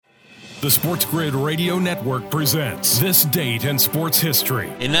The Sports Grid Radio Network presents This Date in Sports History.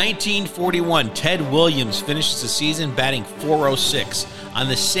 In 1941, Ted Williams finishes the season batting .406. On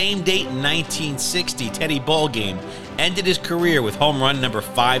the same date in 1960, Teddy Ballgame ended his career with home run number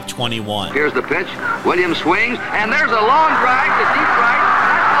 521. Here's the pitch. Williams swings, and there's a long drive to deep right.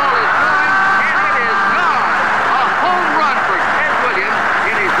 That ball is going, and it is gone. A home run for Ted Williams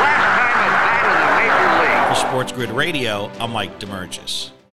in his last time at bat in the Major League. For Sports Grid Radio, I'm Mike DeMurgis.